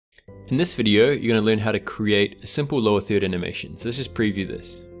In this video, you're going to learn how to create a simple lower third animation. So let's just preview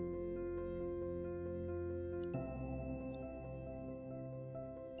this.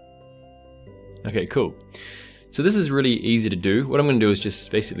 Okay, cool. So this is really easy to do. What I'm going to do is just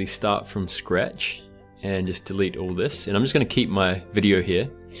basically start from scratch and just delete all this. And I'm just going to keep my video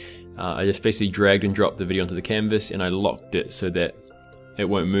here. I just basically dragged and dropped the video onto the canvas and I locked it so that it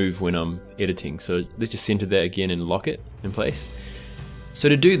won't move when I'm editing. So let's just center that again and lock it in place. So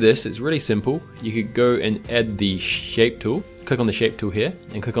to do this, it's really simple. You could go and add the shape tool, click on the shape tool here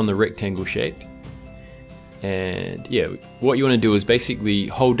and click on the rectangle shape. And yeah, what you want to do is basically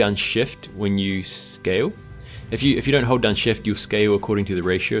hold down shift when you scale. If you don't hold down shift, you'll scale according to the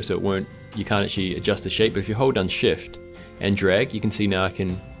ratio, so you can't actually adjust the shape. But if you hold down shift and drag, you can see now I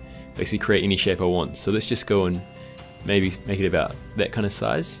can basically create any shape I want. So let's just go and maybe make it about that kind of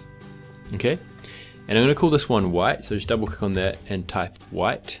size. Okay, and I'm going to call this one white, so just double click on that and type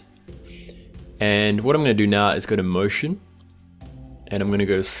white. And what I'm going to do now is go to motion, and I'm going to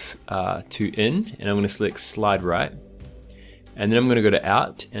go to in, and I'm going to select slide right, and then I'm going to go to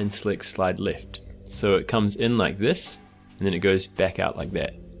out and select slide left. So it comes in like this, and then it goes back out like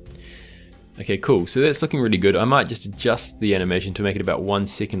that. Okay, cool, so that's looking really good. I might just adjust the animation to make it about 1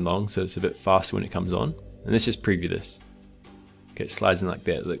 second long, so it's a bit faster when it comes on. And let's just preview this. Okay, it slides in like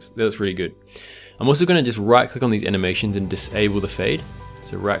that. That looks really good. I'm also going to just right click on these animations and disable the fade.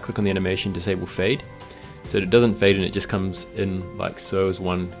 So right click on the animation, disable fade. So that it doesn't fade and it just comes in like so as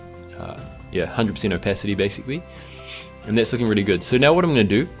one, 100% opacity basically. And that's looking really good. So now what I'm going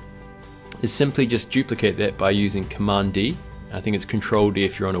to do is simply just duplicate that by using Command D. I think it's Control D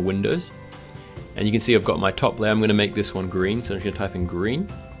if you're on a Windows. And you can see I've got my top layer. I'm going to make this one green, so I'm just going to type in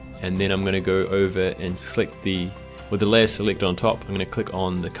green. And then I'm going to go over and select with the layer selected on top, I'm going to click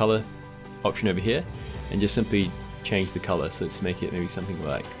on the color option over here and just simply change the color. So let's make it maybe something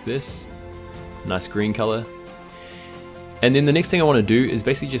like this, nice green color. And then the next thing I want to do is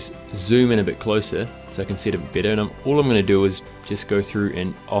basically just zoom in a bit closer so I can see it a bit better. And all I'm going to do is just go through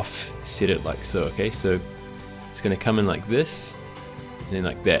and offset it like so. Okay, so it's going to come in like this and then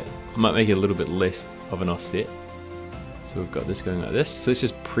like that. I might make it a little bit less of an offset. So we've got this going like this. So let's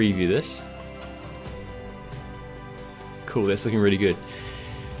just preview this. Cool, that's looking really good.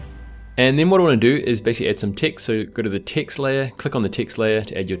 And then what I want to do is basically add some text. So go to the text layer, click on the text layer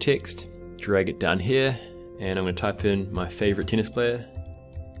to add your text, drag it down here, and I'm going to type in my favorite tennis player,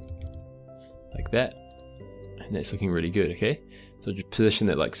 like that. And that's looking really good, okay? So just position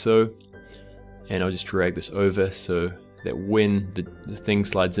that like so, and I'll just drag this over so that when the thing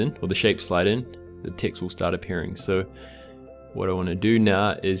slides in, or the shape slide in, the text will start appearing. So what I want to do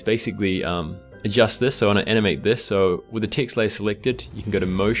now is basically adjust this. So I want to animate this. So with the text layer selected, you can go to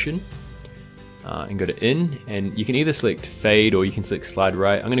motion and go to in, and you can either select fade or you can select slide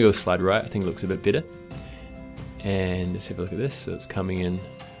right. I'm going to go slide right. I think it looks a bit better. And let's have a look at this. So it's coming in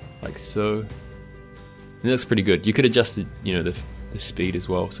like so. And it looks pretty good. You could adjust the speed as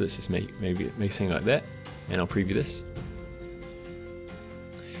well. So let's just make something like that, and I'll preview this.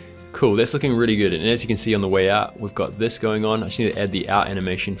 Cool, that's looking really good. And as you can see on the way out, we've got this going on. I just need to add the out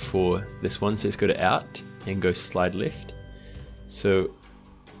animation for this one. So let's go to out and go slide left. So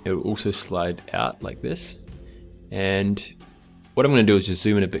it will also slide out like this. And what I'm going to do is just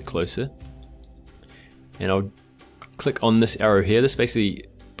zoom in a bit closer. And I'll click on this arrow here. This basically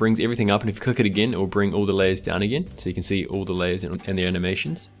brings everything up. And if you click it again, it will bring all the layers down again. So you can see all the layers and the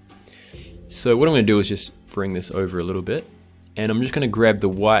animations. So what I'm going to do is just bring this over a little bit. And I'm just going to grab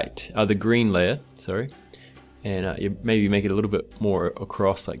the green layer, and maybe make it a little bit more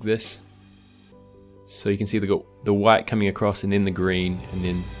across like this. So you can see the white coming across, and then the green, and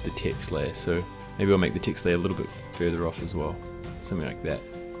then the text layer. So maybe I'll make the text layer a little bit further off as well, something like that.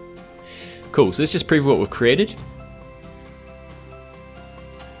 Cool, so let's just preview what we've created.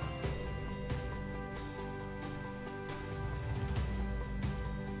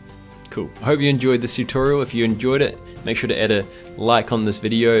 Cool, I hope you enjoyed this tutorial. If you enjoyed it, make sure to add a like on this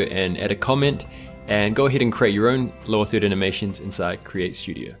video and add a comment, and go ahead and create your own lower third animations inside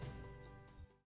CreateStudio.